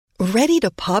Ready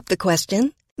to pop the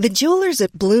question? The jewelers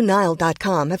at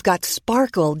BlueNile.com have got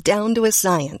sparkle down to a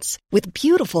science with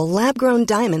beautiful lab-grown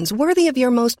diamonds worthy of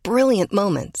your most brilliant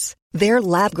moments. Their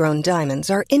lab-grown diamonds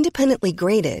are independently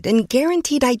graded and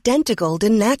guaranteed identical to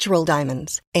natural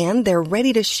diamonds, and they're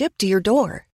ready to ship to your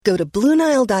door. Go to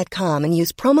BlueNile.com and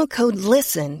use promo code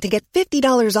LISTEN to get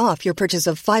 $50 off your purchase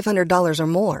of $500 or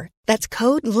more. That's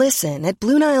code LISTEN at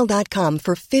BlueNile.com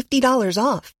for $50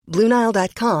 off.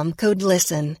 BlueNile.com, code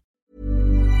LISTEN.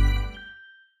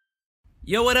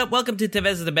 Yo, what up? Welcome to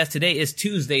Tevez is the Best. Today is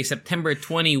Tuesday, September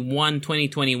 21,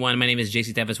 2021. My name is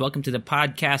JC Tevez. Welcome to the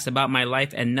podcast about my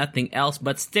life and nothing else,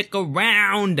 but stick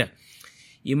around.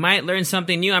 You might learn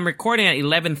something new. I'm recording at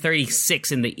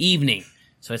 11:36 in the evening,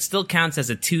 so it still counts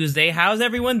as a Tuesday. How's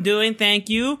everyone doing? Thank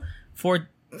you for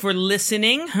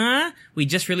listening, huh? We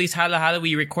just released Hala Hala.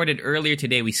 We recorded earlier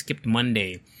today. We skipped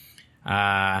Monday.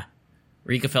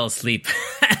 Rika fell asleep.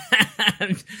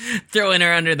 Throwing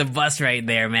her under the bus right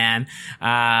there, man.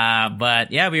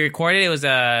 But yeah, we recorded. It was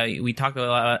we talked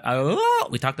about a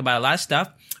lot of stuff.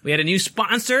 We had a new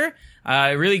sponsor,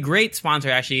 a really great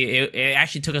sponsor. Actually, it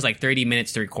actually took us like 30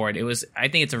 minutes to record. I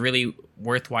think it's a really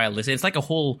worthwhile listen. It's like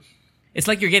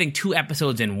you're getting 2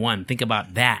 episodes in one. Think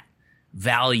about that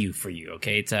value for you.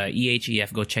 Okay, it's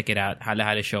EHEF. Go check it out. Hala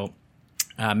Hala Show.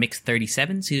 Mix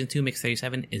 37, season 2, Mix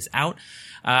 37 is out.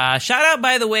 Shout out,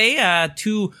 by the way,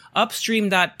 to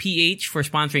Upstream.ph for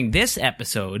sponsoring this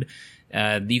episode.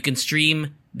 You can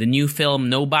stream the new film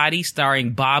Nobody,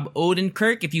 starring Bob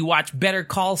Odenkirk. If you watch Better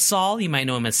Call Saul, you might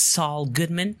know him as Saul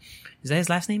Goodman. Is that his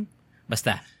last name?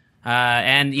 Basta.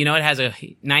 And, you know, it has a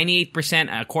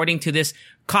 98%, according to this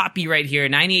copy right here,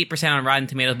 98% on Rotten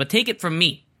Tomatoes. But take it from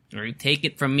me. All right, take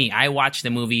it from me. I watched the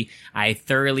movie. I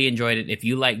thoroughly enjoyed it. If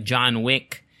you like John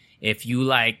Wick, if you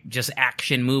like just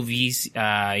action movies,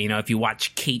 if you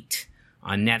watch Kate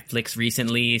on Netflix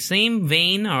recently, same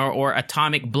vein, or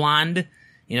Atomic Blonde,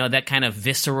 that kind of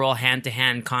visceral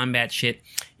hand-to-hand combat shit,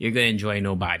 you're going to enjoy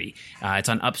Nobody. It's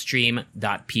on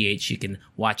upstream.ph. You can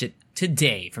watch it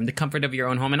today from the comfort of your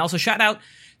own home. And also shout out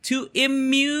to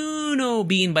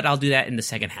Immunobean, but I'll do that in the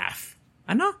second half.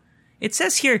 I know. It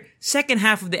says here, second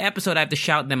half of the episode, I have to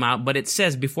shout them out, but it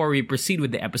says before we proceed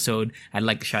with the episode, I'd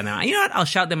like to shout them out. You know what? I'll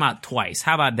shout them out twice.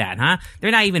 How about that, huh?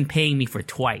 They're not even paying me for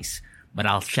twice, but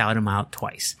I'll shout them out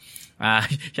twice.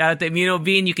 Shout out to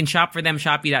Immunobean. You can shop for them,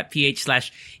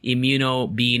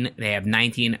 shopee.ph/Immunobean. They have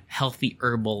 19 healthy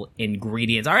herbal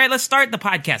ingredients. All right, let's start the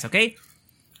podcast, okay?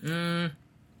 Hold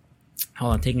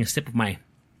on, taking a sip of my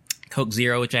Coke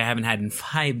Zero, which I haven't had in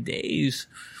 5 days.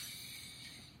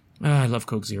 I love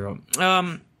Coke Zero.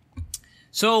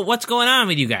 So what's going on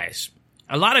with you guys?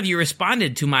 A lot of you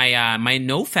responded to my my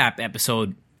NoFap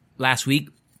episode last week,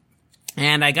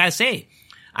 and I gotta say,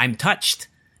 I'm touched.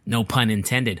 No pun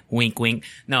intended. Wink, wink.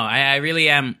 No, I really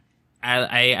am.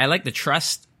 I like the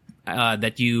trust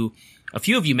that a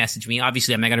few of you messaged me.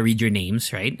 Obviously, I'm not gonna read your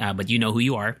names, right? But you know who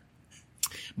you are.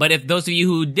 But if those of you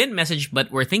who didn't message but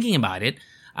were thinking about it,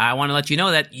 I want to let you know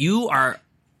that you are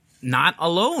not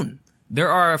alone. There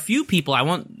are a few people, I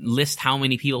won't list how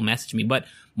many people messaged me, but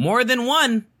more than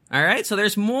one, alright? So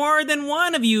there's more than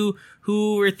one of you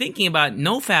who were thinking about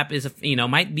NoFap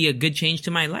might be a good change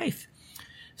to my life.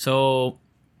 So,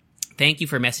 thank you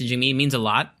for messaging me. It means a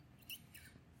lot,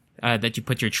 that you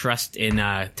put your trust in,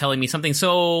 telling me something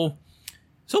so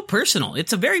personal.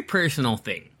 It's a very personal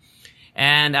thing.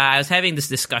 And, I was having this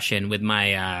discussion with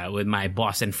my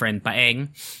boss and friend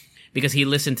Paeng, because he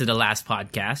listened to the last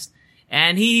podcast.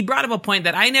 And he brought up a point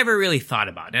that I never really thought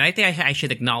about. And I think I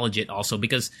should acknowledge it also,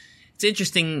 because it's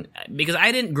interesting, because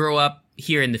I didn't grow up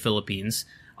here in the Philippines.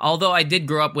 Although I did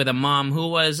grow up with a mom who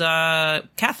was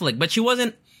Catholic, but she was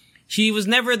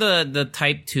never the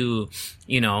type to,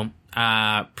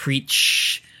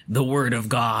 preach the word of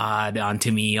God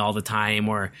onto me all the time.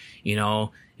 Or,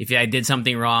 if I did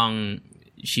something wrong,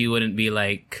 she wouldn't be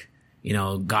like,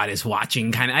 God is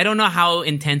watching kind of. I don't know how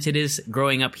intense it is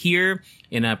growing up here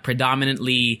in a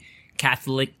predominantly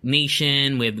Catholic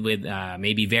nation with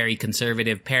maybe very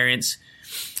conservative parents.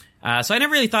 So I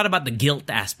never really thought about the guilt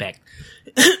aspect.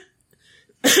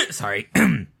 Sorry.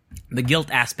 The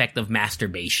guilt aspect of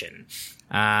masturbation.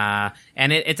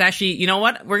 And it's actually, you know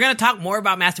what? We're going to talk more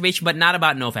about masturbation, but not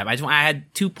about NoFap. I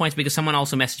had 2 points because someone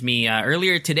also messaged me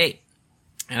earlier today,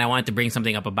 and I wanted to bring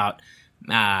something up about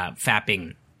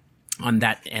fapping on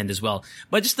that end as well.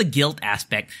 But just the guilt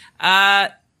aspect.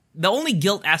 The only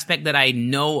guilt aspect that I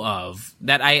know of,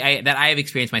 that I have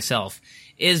experienced myself,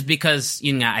 is because,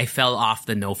 I fell off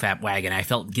the NoFap wagon. I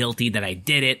felt guilty that I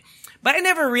did it, but I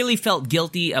never really felt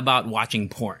guilty about watching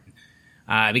porn.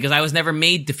 Because I was never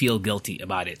made to feel guilty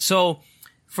about it. So,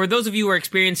 for those of you who are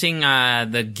experiencing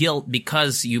the guilt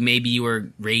because you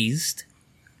were raised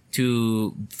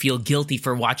to feel guilty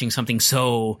for watching something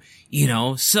so,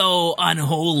 so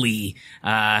unholy,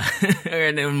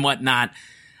 and whatnot.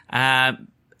 I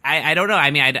don't know.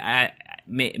 I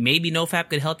mean, maybe NoFap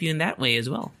could help you in that way as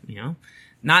well,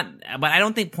 but I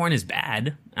don't think porn is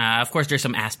bad. Of course, there's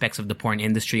some aspects of the porn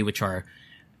industry which are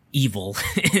evil.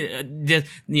 Just,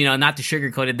 not to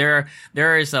sugarcoat it.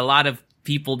 There is a lot of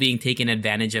people being taken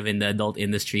advantage of in the adult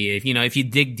industry. If you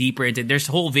dig deeper into it, there's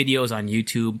whole videos on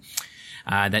YouTube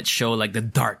that show like the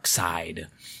dark side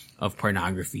of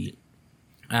pornography.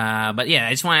 But yeah,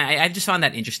 I just found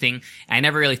that interesting. I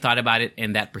never really thought about it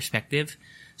in that perspective.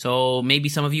 So maybe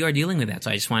some of you are dealing with that.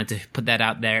 So I just wanted to put that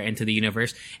out there into the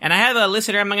universe. And I have a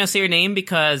listener. I'm not going to say your name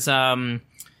because,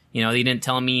 they didn't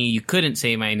tell me you couldn't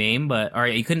say my name, or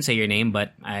you couldn't say your name,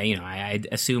 but I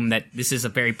assume that this is a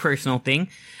very personal thing.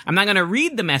 I'm not going to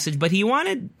read the message, but he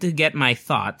wanted to get my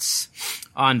thoughts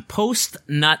on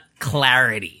post-nut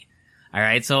clarity. All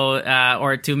right. So,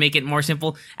 or to make it more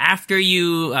simple, after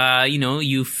you,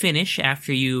 you finish,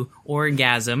 after you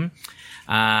orgasm,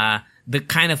 the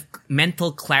kind of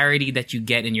mental clarity that you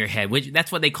get in your head, which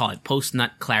that's what they call it,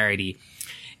 post-nut clarity.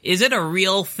 Is it a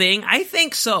real thing? I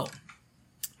think so.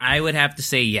 I would have to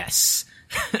say yes.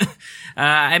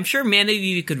 I'm sure many of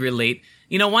you could relate.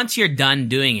 Once you're done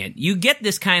doing it, you get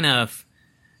this kind of,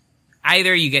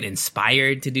 either you get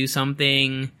inspired to do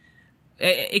something.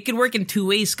 It could work in two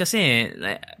ways,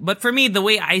 kasi. But for me, the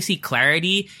way I see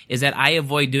clarity is that I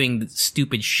avoid doing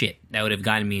stupid shit that would have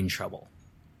gotten me in trouble.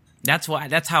 That's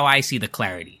how I see the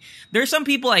clarity. There are some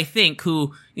people I think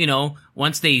who,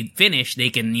 once they finish,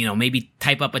 they can, maybe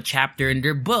type up a chapter in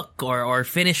their book or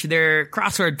finish their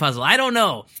crossword puzzle. I don't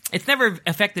know. It's never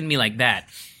affected me like that.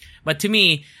 But to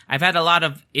me, I've had a lot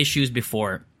of issues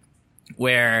before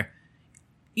where,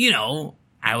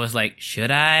 I was like,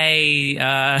 should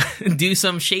I, do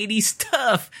some shady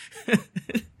stuff?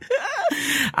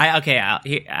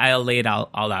 I'll lay it all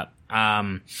out.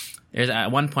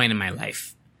 There's one point in my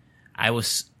life. I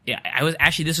was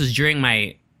actually, this was during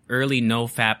my early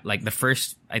NoFap, like the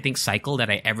first, I think, cycle that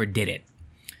I ever did it.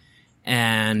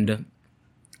 And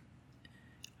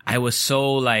I was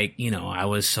so I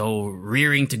was so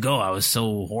rearing to go. I was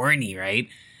so horny, right?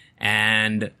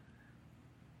 And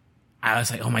I was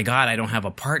like, oh my God, I don't have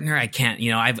a partner. I can't,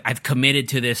 I've committed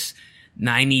to this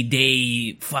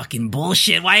 90-day fucking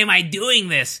bullshit. Why am I doing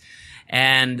this?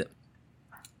 And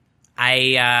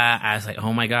I was like,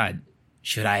 oh my God.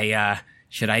 Should I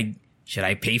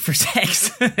pay for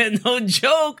sex? No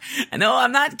joke. No,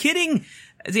 I'm not kidding.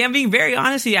 See, I'm being very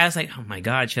honest with you. I was like, oh my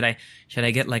God, should I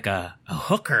get like a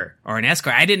hooker or an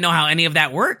escort? I didn't know how any of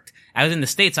that worked. I was in the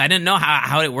States, so I didn't know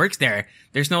how it works there.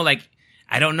 There's no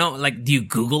I don't know, do you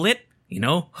Google it?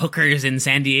 Hookers in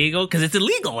San Diego? Cause it's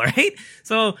illegal, right?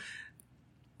 So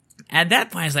at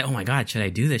that point, I was like, oh my God, should I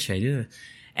do this?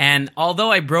 And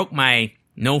although I broke my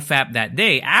NoFap that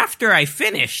day, after I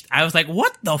finished, I was like,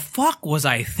 what the fuck was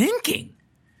I thinking?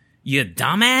 You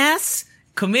dumbass?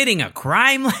 Committing a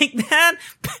crime like that?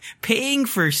 Paying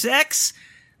for sex?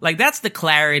 That's the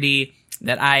clarity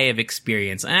that I have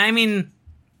experienced. I mean,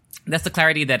 that's the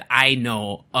clarity that I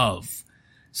know of.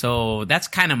 So that's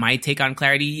kind of my take on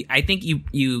clarity. I think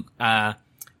you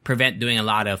prevent doing a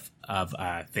lot of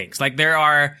things. There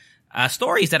are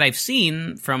stories that I've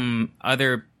seen from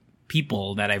other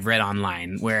people that I've read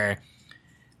online where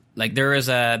there was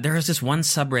this one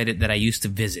subreddit that I used to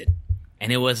visit,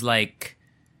 and it was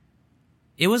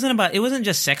it wasn't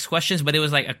just sex questions, but it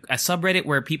was a subreddit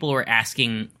where people were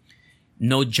asking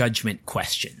no judgment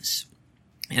questions.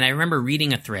 And I remember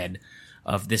reading a thread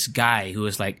of this guy who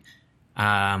was like,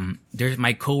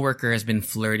 my coworker has been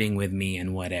flirting with me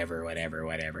and whatever,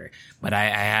 but I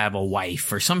have a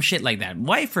wife or some shit like that,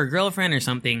 wife or girlfriend or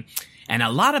something. And a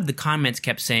lot of the comments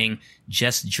kept saying,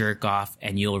 just jerk off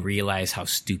and you'll realize how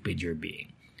stupid you're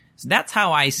being. So that's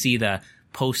how I see the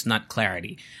post-nut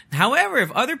clarity. However,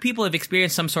 if other people have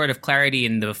experienced some sort of clarity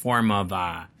in the form of,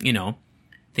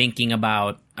 thinking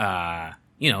about,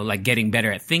 getting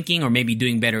better at thinking or maybe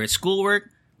doing better at schoolwork,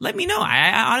 let me know.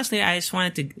 I honestly, I just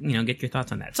wanted to, get your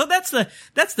thoughts on that. So that's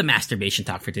the masturbation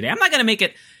talk for today. I'm not going to make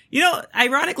it,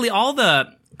 ironically, all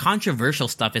the controversial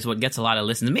stuff is what gets a lot of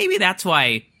listens. Maybe that's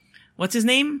why, what's his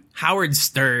name? Howard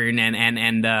Stern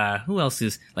and who else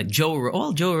is Joe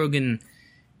Rogan.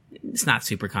 It's not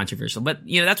super controversial, but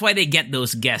that's why they get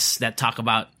those guests that talk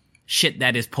about shit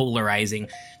that is polarizing,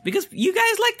 because you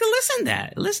guys like to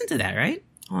listen to that, right?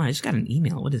 Oh, I just got an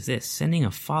email. What is this? Sending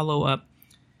a follow-up.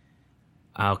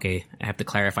 Okay, I have to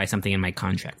clarify something in my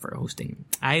contract for hosting.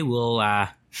 I will,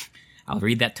 I'll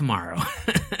read that tomorrow.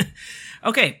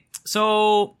 Okay,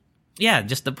 so yeah,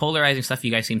 just the polarizing stuff.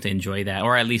 You guys seem to enjoy that,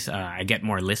 or at least I get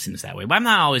more listens that way. But I'm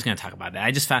not always going to talk about that.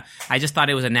 I just thought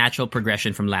it was a natural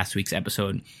progression from last week's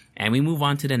episode, and we move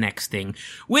on to the next thing,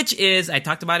 which is I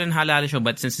talked about it in Hala Hala Show,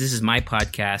 but since this is my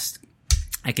podcast,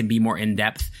 I can be more in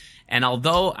depth. And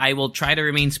although I will try to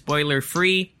remain spoiler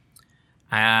free,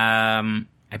 I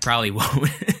probably won't.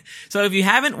 So if you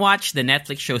haven't watched the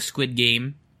Netflix show Squid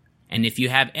Game, and if you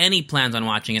have any plans on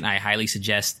watching it, I highly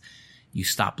suggest you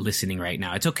stop listening right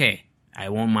now. It's okay. I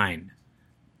won't mind.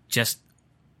 Just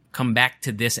come back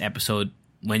to this episode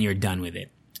when you're done with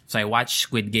it. So I watched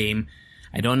Squid Game.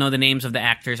 I don't know the names of the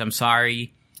actors. I'm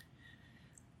sorry.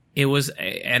 It was,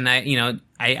 and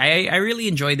I really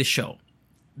enjoyed the show.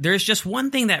 There's just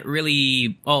one thing that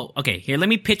really, okay, here, let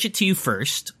me pitch it to you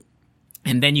first,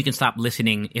 and then you can stop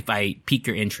listening if I pique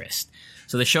your interest.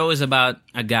 So the show is about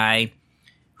a guy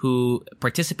who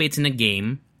participates in a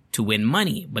game to win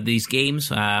money, but these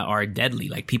games are deadly.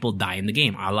 Like, people die in the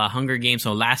game, a la Hunger Games.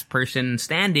 So last person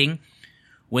standing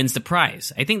wins the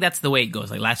prize. I think that's the way it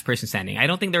goes, like last person standing. I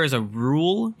don't think there is a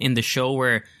rule in the show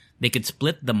where they could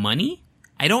split the money.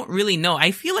 I don't really know.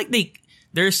 I feel like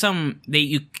it's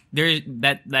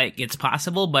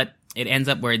possible, but it ends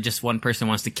up where just one person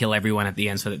wants to kill everyone at the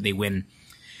end so that they win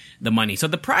the money. So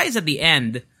the prize at the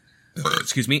end,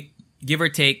 excuse me, give or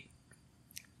take,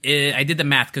 I did the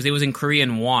math because it was in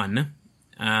Korean won.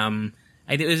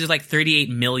 It was just like $38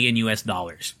 million,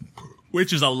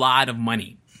 which is a lot of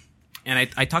money. And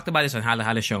I talked about this on Hala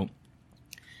Hala Show.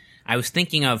 I was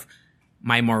thinking of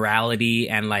my morality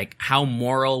and like how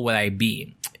moral would I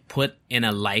be put in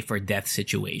a life or death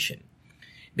situation.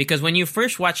 Because when you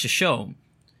first watch the show,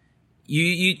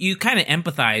 you kind of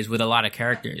empathize with a lot of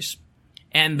characters.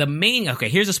 And okay,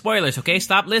 here's the spoilers, okay?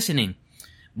 Stop listening.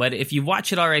 But if you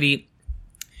watch it already,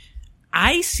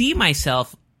 I see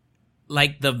myself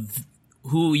like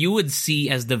who you would see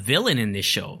as the villain in this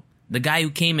show. The guy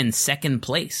who came in second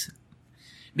place.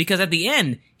 Because at the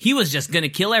end, he was just gonna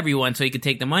kill everyone so he could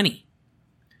take the money.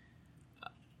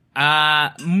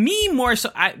 I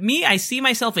see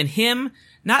myself in him,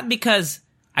 not because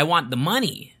I want the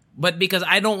money, but because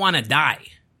I don't want to die.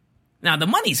 Now, the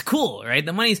money's cool, right?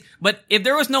 But if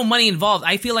there was no money involved,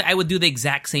 I feel like I would do the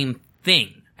exact same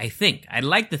thing. I think. I'd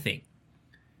like to think.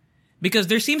 Because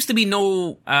there seems to be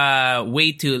no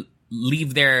way to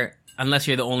leave there unless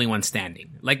you're the only one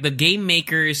standing. Like, the game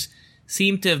makers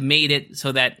seem to have made it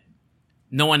so that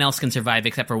no one else can survive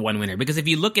except for one winner. Because if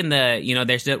you look in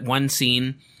there's that one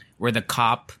scene where the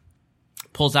cop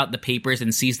pulls out the papers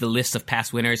and sees the list of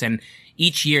past winners, and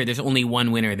each year there's only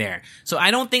one winner there. So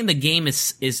I don't think the game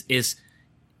is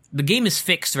the game is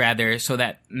fixed, rather, so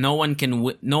that no one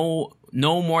can no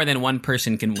more than one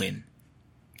person can win.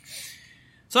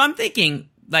 So I'm thinking,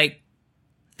 like,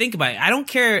 think about it. I don't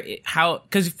care how,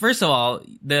 because first of all,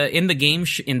 in the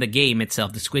game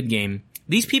itself, the Squid Game,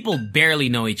 these people barely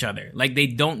know each other. Like, they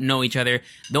don't know each other.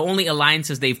 The only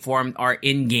alliances they formed are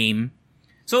in game.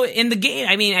 So in the game,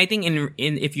 I mean, I think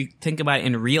if you think about it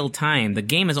in real time, the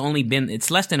game has only been,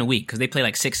 it's less than a week because they play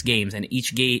like 6 games, and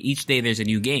each day there's a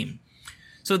new game.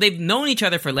 So they've known each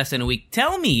other for less than a week.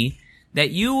 Tell me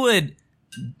that you would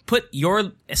put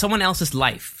someone else's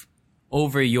life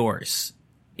over yours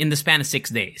in the span of 6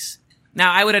 days.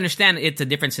 Now, I would understand it's a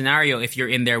different scenario if you're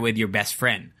in there with your best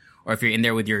friend, or if you're in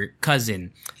there with your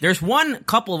cousin. There's one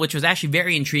couple which was actually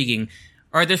very intriguing.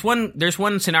 Or there's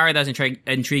one scenario that was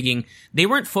intriguing. They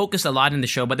weren't focused a lot in the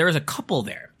show, but there was a couple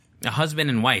there. A husband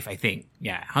and wife, I think.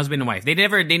 Yeah, husband and wife. They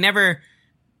never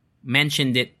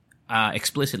mentioned it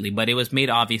explicitly, but it was made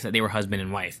obvious that they were husband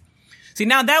and wife. See,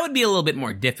 now that would be a little bit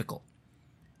more difficult.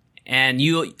 And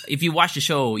if you watch the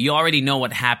show, you already know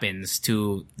what happens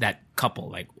to that couple,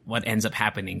 like what ends up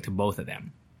happening to both of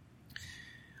them.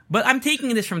 But I'm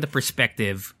taking this from the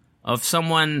perspective of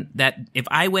someone that if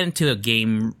I went to a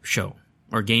game show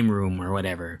or game room or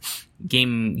whatever,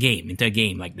 into a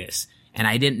game like this, and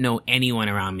I didn't know anyone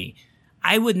around me,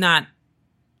 I would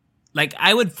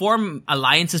form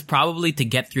alliances probably to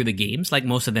get through the games, like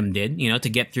most of them did, to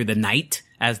get through the night,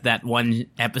 as that one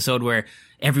episode where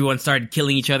everyone started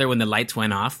killing each other when the lights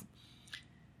went off.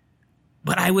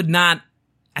 But I would not,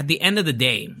 at the end of the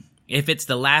day, if it's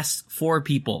the last 4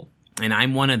 people, and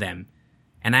I'm one of them,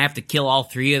 and I have to kill all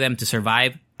 3 of them to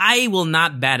survive, I will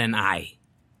not bat an eye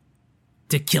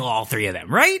to kill all 3 of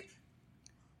them, right?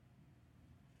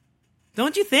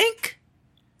 Don't you think?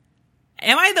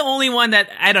 Am I the only one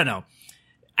that, I don't know.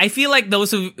 I feel like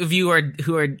those of you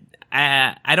who are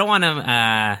I don't want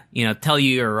to, tell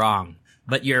you you're wrong,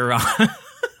 but you're wrong.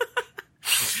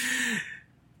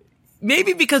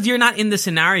 maybe because you're not in the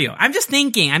scenario. I'm just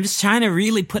thinking. I'm just trying to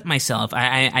really put myself.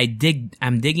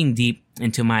 I'm digging deep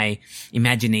into my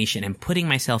imagination and putting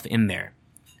myself in there.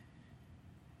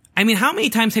 I mean, how many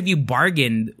times have you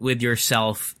bargained with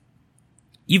yourself?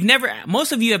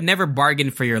 Most of you have never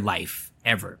bargained for your life,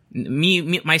 ever.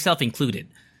 Me, myself included.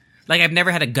 Like, I've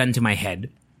never had a gun to my head.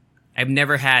 I've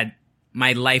never had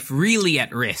my life really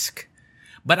at risk.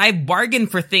 But I've bargained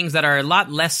for things that are a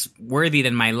lot less worthy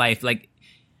than my life. Like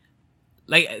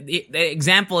the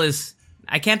example is,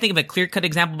 I can't think of a clear-cut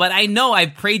example, but I know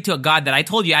I've prayed to a God that I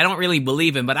told you I don't really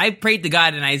believe in, but I prayed to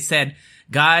God and I said,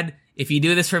 God, if you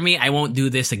do this for me, I won't do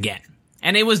this again.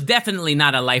 And it was definitely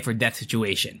not a life or death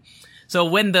situation. So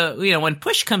when when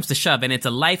push comes to shove and it's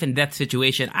a life and death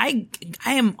situation, I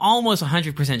am almost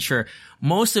 100% sure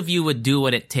most of you would do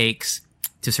what it takes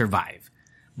to survive.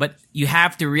 But you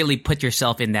have to really put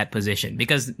yourself in that position,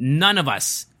 because none of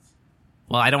us,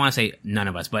 well, I don't want to say none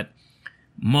of us, but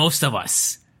most of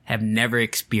us have never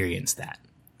experienced that.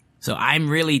 So I'm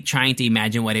really trying to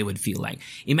imagine what it would feel like.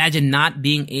 Imagine not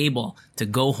being able to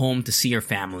go home to see your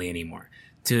family anymore,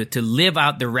 to live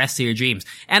out the rest of your dreams.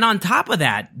 And on top of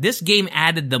that, this game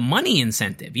added the money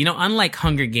incentive. You know, unlike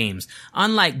Hunger Games,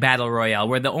 unlike Battle Royale,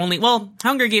 where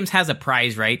Hunger Games has a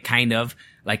prize, right? Kind of.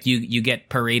 Like you get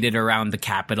paraded around the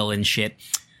capital and shit.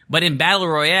 But in Battle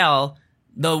Royale,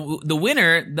 the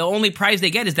winner, the only prize they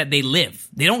get is that they live.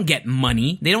 They don't get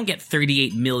money. They don't get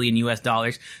 $38 million US.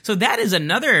 So that is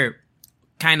another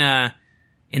kind of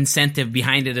incentive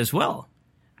behind it as well.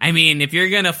 I mean, if you're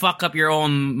gonna fuck up your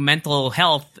own mental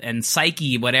health and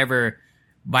psyche, whatever,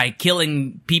 by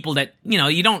killing people that,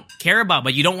 you don't care about,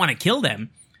 but you don't want to kill them,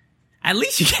 at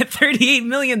least you get $38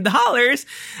 million.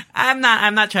 I'm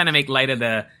not trying to make light of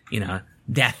the,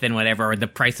 death and whatever, or the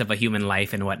price of a human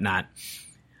life and whatnot.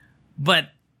 But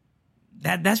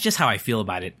that's just how I feel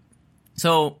about it.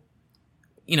 So,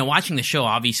 watching the show,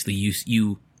 obviously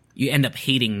you end up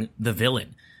hating the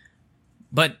villain.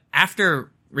 But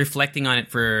after reflecting on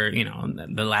it for,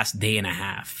 the last day and a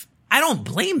half, I don't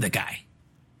blame the guy.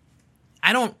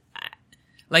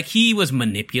 He was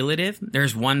manipulative.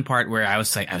 There's one part where I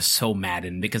was so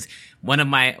maddened because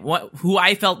who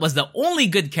I felt was the only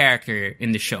good character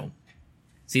in the show.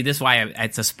 See, this is why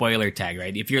it's a spoiler tag,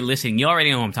 right? If you're listening, you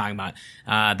already know what I'm talking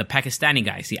about. The Pakistani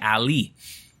guy, see, Ali.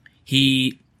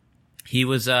 He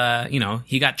was,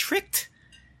 he got tricked.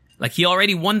 Like, he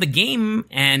already won the game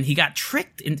and he got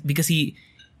tricked because he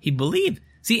believed.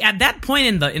 See, at that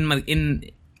point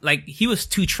he was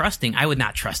too trusting. I would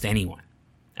not trust anyone.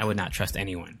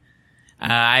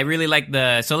 I really like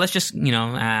so let's just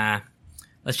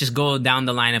go down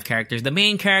the line of characters. The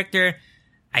main character,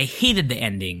 I hated the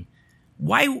ending.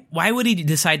 Why would he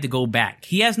decide to go back?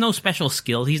 He has no special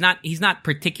skill. He's not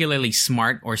particularly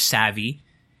smart or savvy.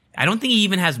 I don't think he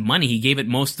even has money. He gave it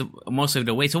most of it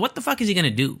away. So what the fuck is he gonna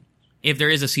do if there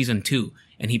is a season 2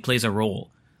 and he plays a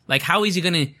role? Like, how is he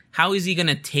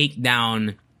gonna take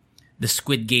down the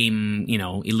Squid Game,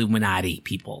 Illuminati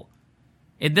people?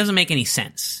 It doesn't make any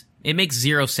sense. It makes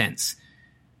zero sense.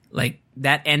 Like,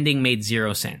 that ending made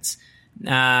zero sense.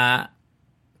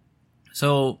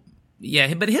 So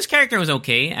yeah, but his character was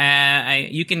okay.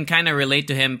 You can kind of relate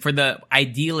to him. For the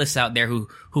idealists out there who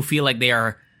feel like they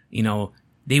are,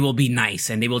 they will be nice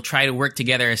and they will try to work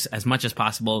together as much as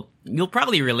possible, you'll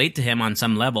probably relate to him on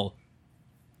some level.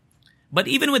 But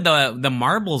even with the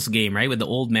marbles game, right, with the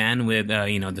old man, with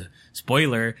the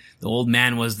spoiler, the old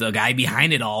man was the guy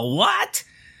behind it all. What?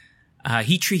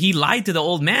 He lied to the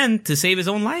old man to save his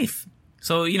own life.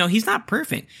 So, he's not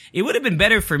perfect. It would have been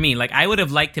better for me. Like, I would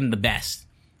have liked him the best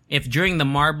if during the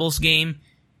marbles game,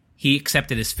 he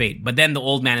accepted his fate. But then the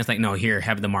old man is like, no, here,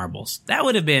 have the marbles. That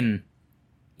would have been,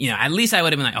 at least I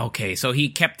would have been like, okay, so he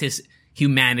kept his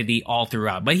humanity all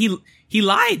throughout. But he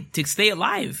lied to stay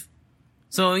alive.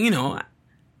 So,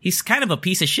 he's kind of a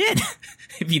piece of shit,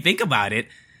 if you think about it.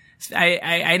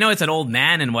 I know it's an old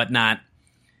man and whatnot.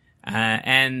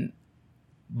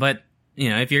 But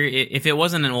if it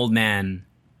wasn't an old man,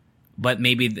 but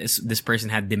maybe this person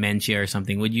had dementia or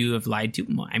something, would you have lied to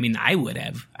him? I mean, I would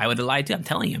have lied to him. I'm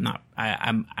telling you,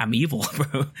 I'm evil,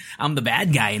 bro. I'm the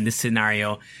bad guy in this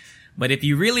scenario. But if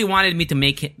you really wanted me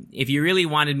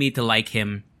to like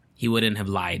him, he wouldn't have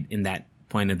lied in that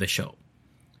point of the show.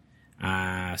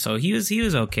 So he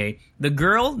was okay.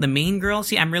 The main girl,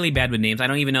 see, I'm really bad with names. I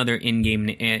don't even know their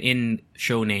in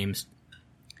show names.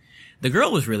 The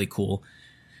girl was really cool.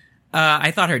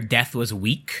 I thought her death was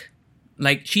weak.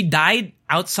 Like, she died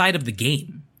outside of the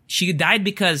game. She died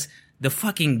because the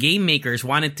fucking game makers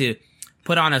wanted to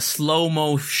put on a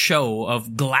slow-mo show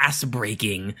of glass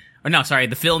breaking. Or no, sorry,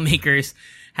 the filmmakers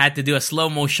had to do a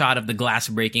slow-mo shot of the glass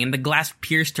breaking, and the glass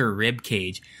pierced her rib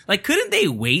cage. Like, couldn't they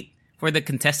wait for the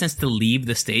contestants to leave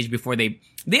the stage before they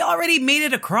already made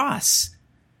it across?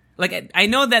 Like, I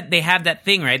know that they have that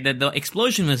thing, right? That the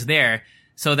explosion was there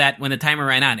so that when the timer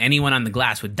ran out, anyone on the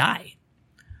glass would die.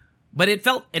 But it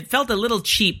felt a little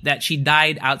cheap that she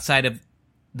died outside of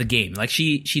the game. Like,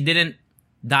 she didn't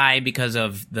die because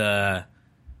of the,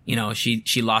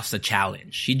 she lost a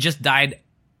challenge. She just died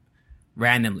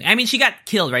randomly. I mean, she got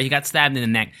killed, right? She got stabbed in the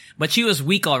neck, but she was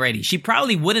weak already. She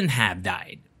probably wouldn't have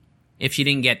died if she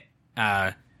didn't get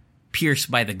pierced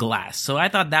by the glass. So I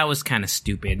thought that was kind of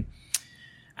stupid.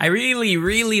 I really,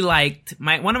 really liked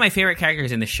one of my favorite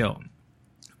characters in the show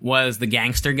was the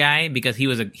gangster guy, because he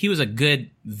was a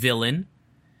good villain,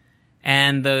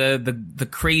 and the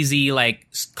crazy like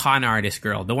con artist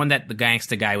girl, the one that the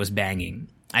gangster guy was banging.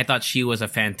 I thought she was a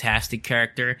fantastic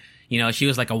character. She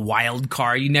was like a wild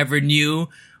card. You never knew,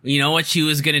 what she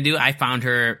was gonna do. I found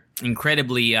her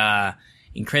incredibly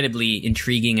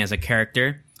intriguing as a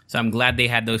character. So I'm glad they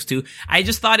had those two. I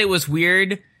just thought it was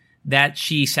weird that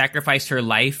she sacrificed her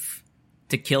life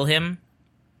to kill him.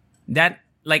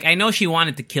 I know she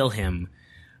wanted to kill him,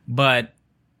 but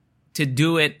to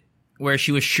do it where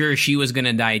she was sure she was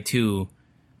gonna die too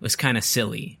was kind of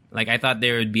silly. Like, I thought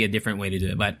there would be a different way to do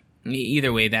it, but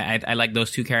either way, that I like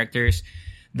those two characters.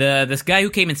 This guy who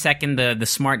came in second, the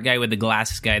smart guy with the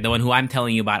glasses guy, the one who I'm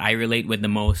telling you about, I relate with the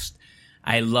most.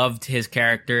 I loved his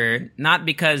character, not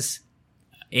because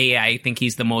I think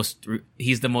he's the most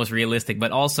realistic,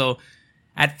 but also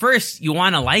at first you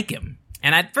want to like him.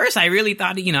 And at first I really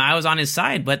thought, I was on his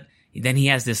side, but then he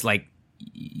has this like,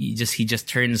 he just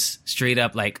turns straight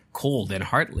up like cold and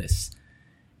heartless.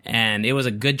 And it was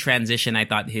a good transition. I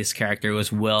thought his character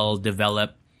was well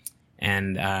developed,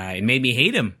 and it made me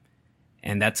hate him.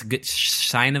 And that's a good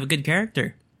sign of a good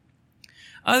character.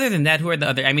 Other than that, who are the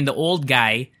other? I mean, the old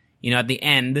guy, at the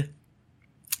end,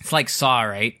 it's like Saw,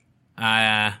 right?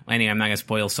 Anyway, I'm not gonna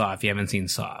spoil Saw if you haven't seen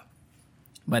Saw.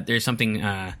 But there's something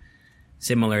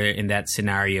similar in that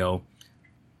scenario.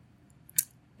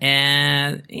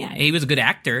 And yeah, he was a good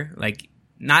actor. Like,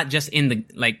 not just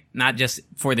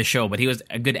for the show, but he was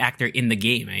a good actor in the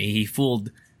game. He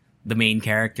fooled the main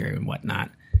character and whatnot.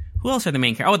 Who else are the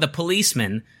main characters? Oh, the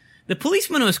policeman. The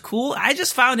policeman was cool. I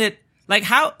just found it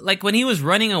like when he was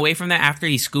running away from that after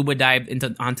he scuba dived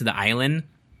onto the island.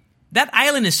 That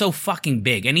island is so fucking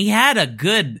big, and he had a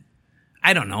good,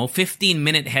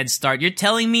 15-minute head start. You're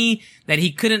telling me that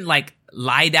he couldn't like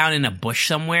lie down in a bush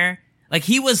somewhere? Like,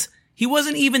 he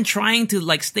wasn't even trying to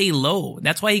like stay low.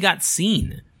 That's why he got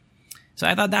seen. So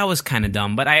I thought that was kind of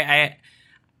dumb. But I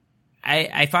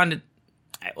found it.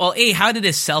 Well, how did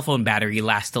his cell phone battery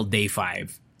last till day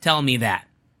 5? Tell me that.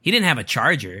 He didn't have a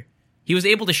charger. He was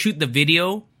able to shoot the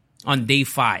video on day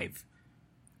 5.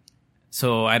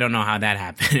 So I don't know how that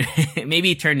happened. Maybe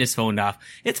he turned his phone off.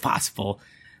 It's possible.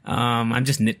 I'm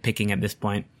just nitpicking at this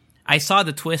point. I saw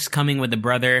the twist coming with the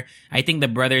brother. I think the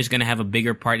brother is going to have a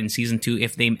bigger part in season 2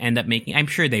 if they end up making. I'm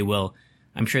sure they will.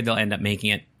 I'm sure they'll end up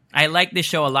making it. I like this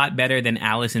show a lot better than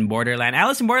Alice in Borderland.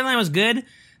 Alice in Borderland was good.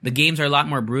 The games are a lot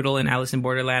more brutal in Alice in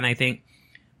Borderland, I think.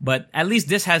 But at least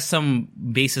this has some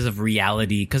basis of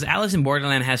reality, because Alice in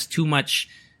Borderland has too much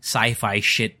sci-fi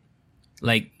shit,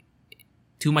 like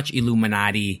too much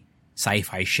Illuminati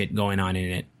sci-fi shit going on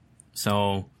in it.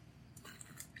 So,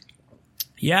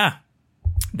 yeah,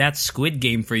 that's Squid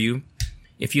Game for you.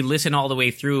 If you listen all the way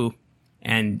through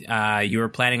and you were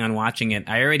planning on watching it,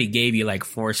 I already gave you like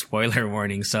 4 spoiler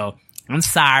warnings, so I'm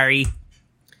sorry.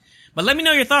 But let me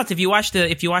know your thoughts if you watch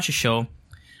the show.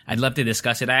 I'd love to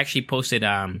discuss it. I actually posted,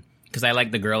 because I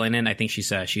like the girl in it. I think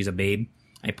she's a babe.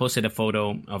 I posted a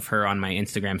photo of her on my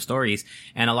Instagram stories,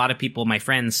 and a lot of people, my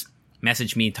friends,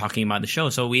 messaged me talking about the show.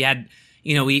 So we had,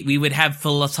 we would have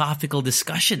philosophical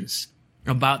discussions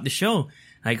about the show.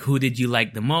 Like, who did you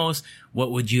like the most?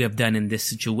 What would you have done in this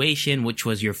situation? Which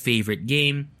was your favorite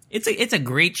game? It's a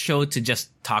great show to just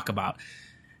talk about.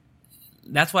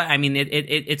 That's why, I mean,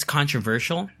 it's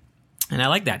controversial. And I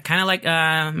like that. Kind of like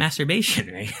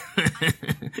masturbation,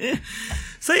 right?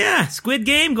 So yeah, Squid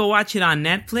Game, go watch it on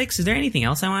Netflix. Is there anything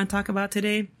else I want to talk about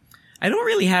today? I don't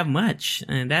really have much.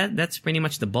 And that's pretty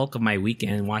much the bulk of my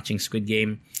weekend, watching Squid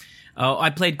Game. Oh,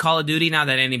 I played Call of Duty, not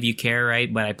that any of you care,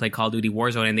 right? But I played Call of Duty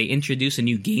Warzone, and they introduced a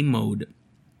new game mode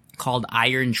called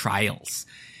Iron Trials.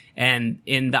 And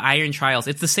in the Iron Trials,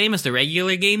 it's the same as the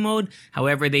regular game mode.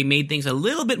 However, they made things a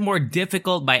little bit more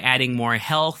difficult by adding more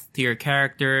health to your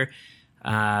character.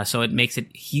 So it makes it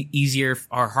easier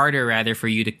or harder rather for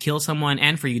you to kill someone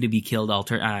and for you to be killed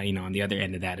on the other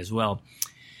end of that as well.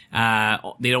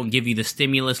 They don't give you the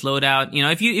stimulus loadout. You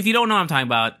know, if you don't know what I'm talking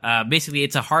about, basically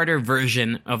it's a harder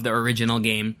version of the original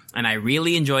game, and I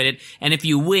really enjoyed it. And if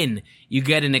you win, you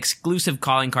get an exclusive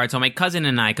calling card. So my cousin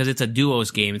and I, because it's a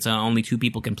duos game, it's only 2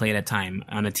 people can play at a time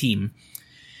on a team.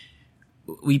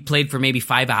 We played for maybe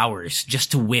 5 hours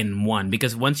just to win one,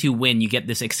 because once you win, you get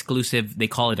this exclusive, they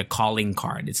call it a calling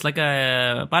card. It's like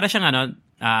para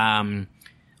siyang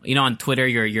you know, on Twitter,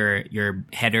 your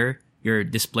header, your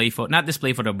display photo, not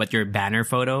display photo, but your banner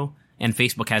photo. And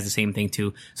Facebook has the same thing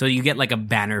too. So you get like a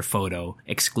banner photo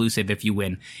exclusive if you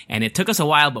win. And it took us a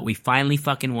while, but we finally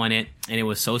fucking won it. And it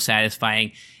was so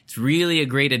satisfying. It's really a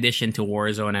great addition to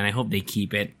Warzone, and I hope they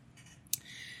keep it.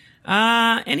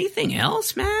 Anything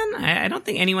else, man? I don't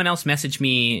think anyone else messaged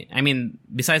me. I mean,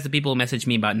 besides the people who messaged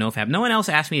me about NoFap, no one else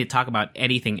asked me to talk about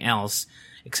anything else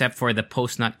except for the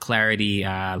post-nut clarity,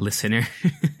 listener.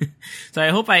 So I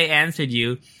hope I answered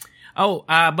you. Oh,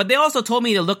 but they also told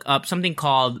me to look up something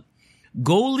called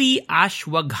Goli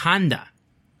Ashwagandha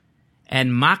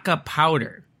and Maca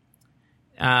powder.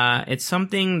 It's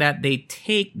something that they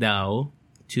take, though,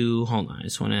 to, hold on, I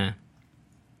just want to,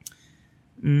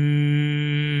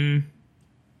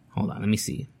 hold on, let me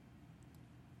see.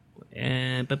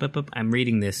 I'm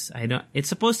reading this. It's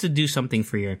supposed to do something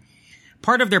for your,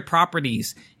 part of their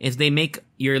properties is they make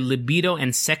your libido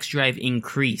and sex drive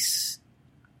increase.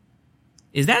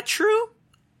 Is that true?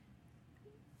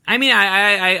 I mean,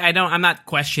 I'm not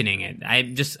questioning it.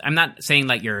 I'm not saying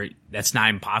like that's not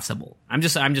impossible. I'm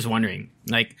just wondering,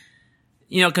 like,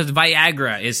 you know, because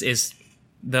Viagra is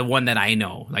the one that I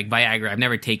know. Like Viagra, I've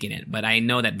never taken it, but I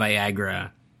know that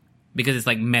Viagra, because it's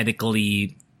like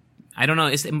medically, I don't know,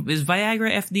 is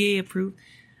Viagra FDA approved?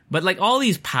 But like all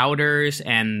these powders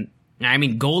and, I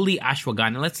mean, Goli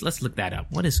Ashwagandha, let's look that up.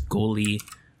 What is Goli?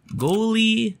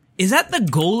 Is that the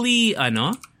Goli,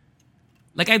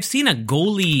 like I've seen a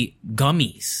Goli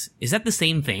gummies. Is that the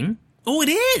same thing? Oh, it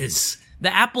is!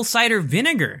 The apple cider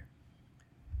vinegar.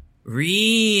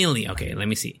 Really? Okay, let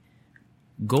me see.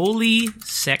 Goli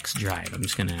Sex Drive. I'm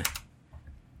just gonna...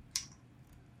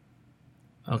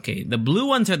 Okay, the blue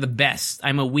ones are the best.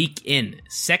 I'm a week in.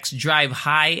 Sex Drive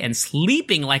high and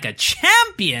sleeping like a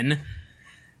champion.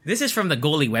 This is from the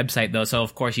Goli website, though, so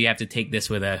of course you have to take this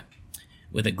with a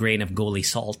grain of Goli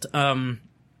salt.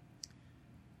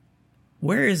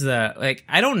 Where is the, like,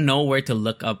 I don't know where to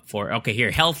look up for. Okay,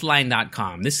 here,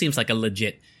 healthline.com. This seems like a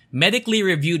legit. Medically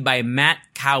reviewed by Matt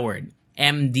Coward,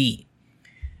 MD.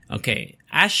 Okay,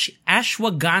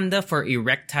 ashwagandha for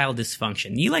erectile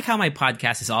dysfunction. You like how my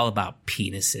podcast is all about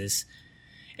penises.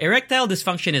 Erectile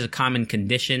dysfunction is a common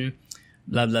condition.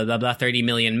 Blah, blah, blah, blah, 30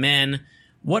 million men.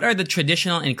 What are the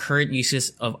traditional and current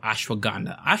uses of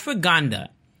ashwagandha? Ashwagandha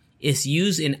is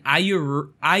used in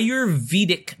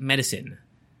Ayurvedic medicine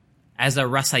as a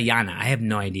rasayana. I have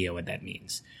no idea what that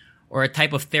means. Or a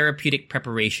type of therapeutic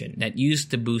preparation that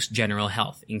used to boost general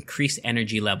health, increase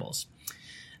energy levels.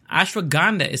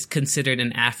 Ashwagandha is considered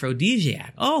an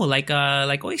aphrodisiac. Oh, like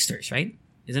oysters, right?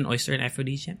 Isn't oyster an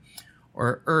aphrodisiac?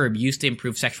 Or herb used to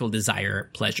improve sexual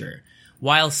desire, pleasure.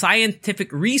 While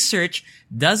scientific research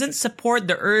doesn't support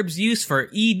the herb's use for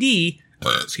ED,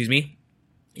 excuse me,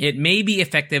 it may be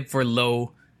effective for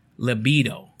low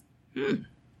libido.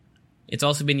 It's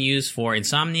also been used for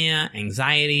insomnia,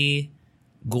 anxiety,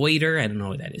 goiter, I don't know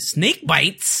what that is, snake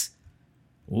bites.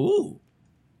 Ooh.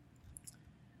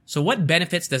 So what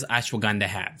benefits does ashwagandha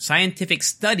have? Scientific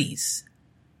studies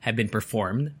have been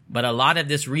performed, but a lot of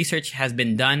this research has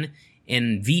been done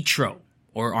in vitro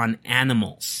or on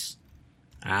animals.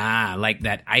 Like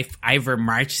that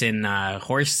ivermectin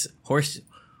horse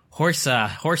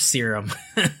serum.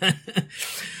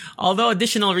 Although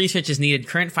additional research is needed,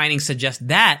 current findings suggest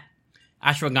that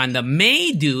ashwagandha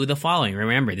may do the following.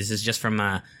 Remember, this is just from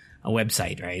a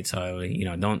website, right? So, you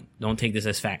know, don't take this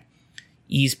as fact.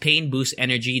 Ease pain, boost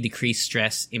energy, decrease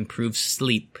stress, improve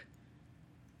sleep.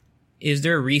 Is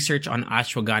there research on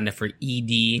ashwagandha for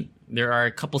ED? There are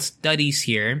a couple studies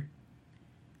here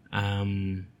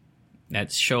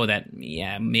that show that,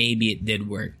 yeah, maybe it did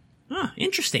work.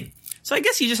 Interesting. So I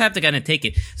guess you just have to kind of take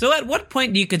it. So at what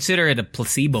point do you consider it a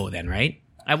placebo then, right?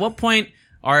 At what point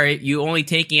are you only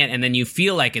taking it and then you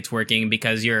feel like it's working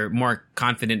because you're more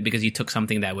confident because you took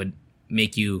something that would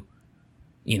make you,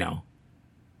 you know,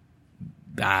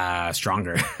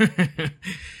 stronger?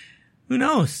 Who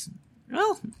knows?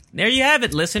 Well, there you have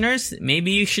it, listeners.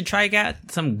 Maybe you should try out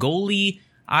some Goli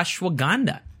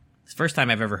ashwagandha. It's the first time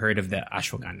I've ever heard of the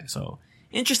ashwagandha. So,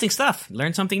 interesting stuff.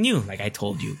 Learn something new, like I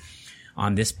told you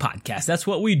on this podcast. That's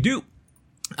what we do.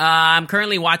 I'm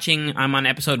currently I'm on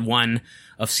episode 1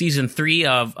 of season 3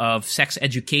 of Sex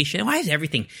Education. Why is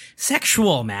everything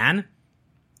sexual, man?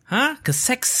 Huh? Because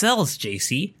sex sells,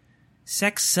 JC.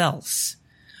 Sex sells.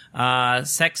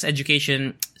 Sex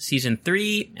Education Season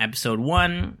 3, Episode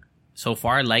 1. So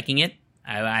far, liking it.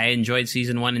 I enjoyed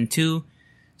Season 1 and 2.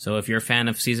 So if you're a fan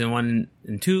of Season 1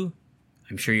 and 2,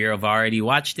 I'm sure you've already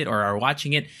watched it or are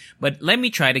watching it. But let me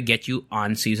try to get you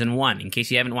on Season 1 in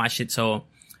case you haven't watched it. So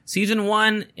Season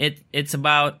 1, it's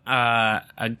about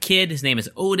a kid. His name is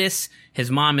Otis.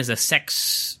 His mom is a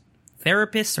sex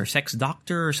therapist or sex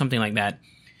doctor or something like that.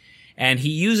 And he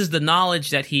uses the knowledge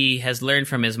that he has learned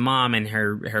from his mom and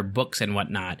her books and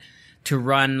whatnot to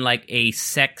run like a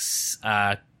sex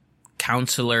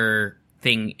counselor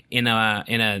thing in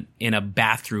a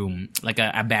bathroom, like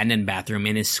a abandoned bathroom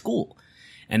in his school.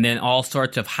 And then all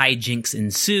sorts of hijinks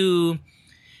ensue.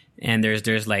 And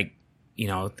there's like, you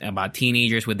know, about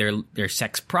teenagers with their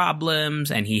sex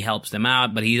problems, and he helps them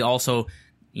out. But he also,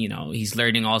 you know, he's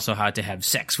learning also how to have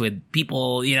sex with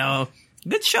people, you know.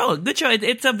 Good show. It's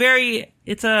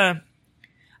a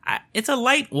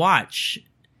light watch.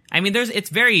 I mean, it's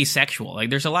very sexual.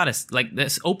 Like, there's a lot of, like,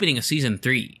 this opening of Season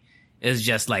 3 is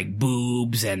just like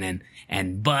boobs and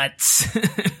butts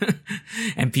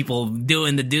and people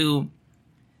doing the do.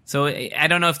 So I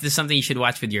don't know if this is something you should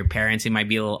watch with your parents. It might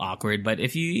be a little awkward, but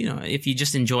if you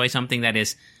just enjoy something that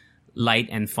is light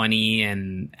and funny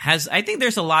and I think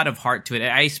there's a lot of heart to it.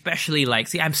 I especially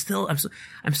like, I'm so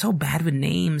bad with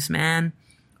names, man.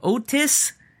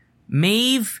 Otis,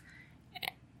 Maeve,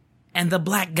 and the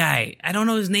black guy. I don't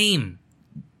know his name.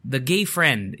 The gay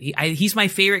friend. He's my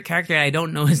favorite character. I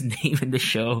don't know his name in the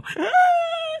show.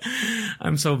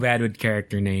 I'm so bad with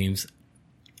character names,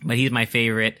 but he's my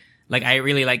favorite. Like, I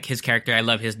really like his character. I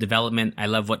love his development. I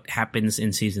love what happens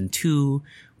in Season 2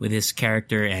 with his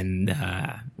character and,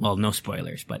 well, no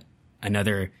spoilers, but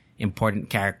another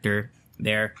important character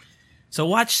there. So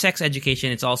watch Sex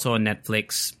Education. It's also on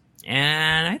Netflix.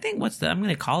 And I think I'm going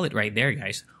to call it right there,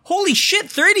 guys. Holy shit,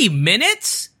 30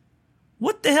 minutes?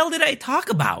 What the hell did I talk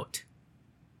about?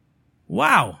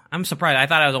 Wow, I'm surprised. I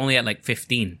thought I was only at like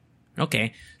 15.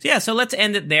 Okay. So yeah, so let's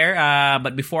end it there.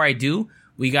 But before I do,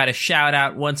 we got a shout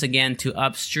out once again to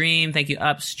Upstream. Thank you,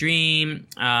 Upstream.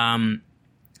 Go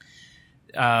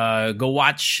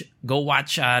watch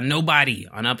Nobody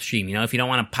on Upstream. You know, if you don't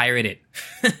want to pirate it,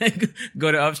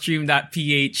 go to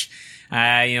upstream.ph.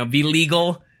 Be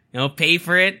legal. You know, pay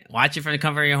for it. Watch it from the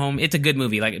comfort of your home. It's a good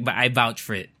movie. But I vouch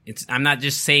for it. I'm not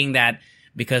just saying that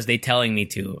because they're telling me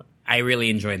to. I really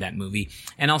enjoyed that movie.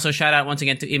 And also shout out once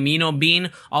again to Imino Bean.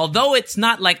 Although it's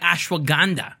not like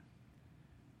ashwagandha,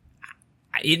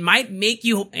 it might make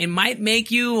you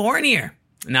hornier.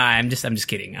 No, I'm just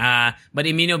kidding. But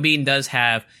Imino Bean does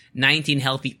have 19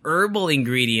 healthy herbal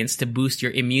ingredients to boost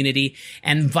your immunity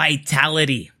and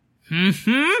vitality.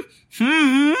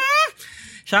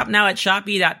 Shop now at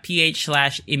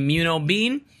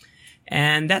shopee.ph/immunobean.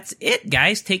 And that's it,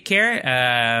 guys. Take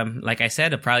care. Like I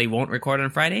said, I probably won't record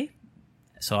on Friday,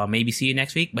 so I'll maybe see you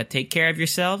next week. But take care of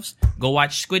yourselves. Go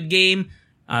watch Squid Game.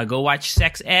 Go watch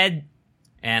Sex Ed.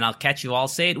 And I'll catch you all.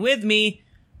 Say it with me.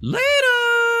 Later!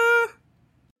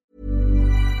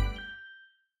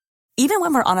 Even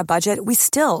when we're on a budget, we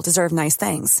still deserve nice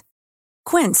things.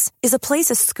 Quince is a place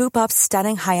to scoop up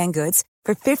stunning high-end goods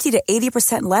for 50 to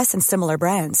 80% less than similar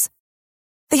brands.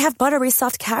 They have buttery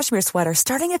soft cashmere sweaters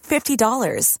starting at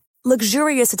 $50,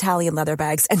 luxurious Italian leather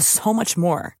bags, and so much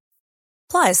more.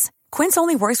 Plus, Quince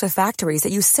only works with factories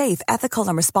that use safe, ethical,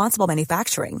 and responsible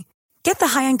manufacturing. Get the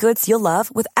high-end goods you'll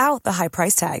love without the high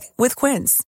price tag with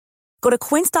Quince. Go to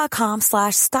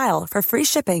quince.com/style for free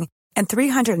shipping and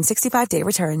 365-day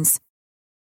returns.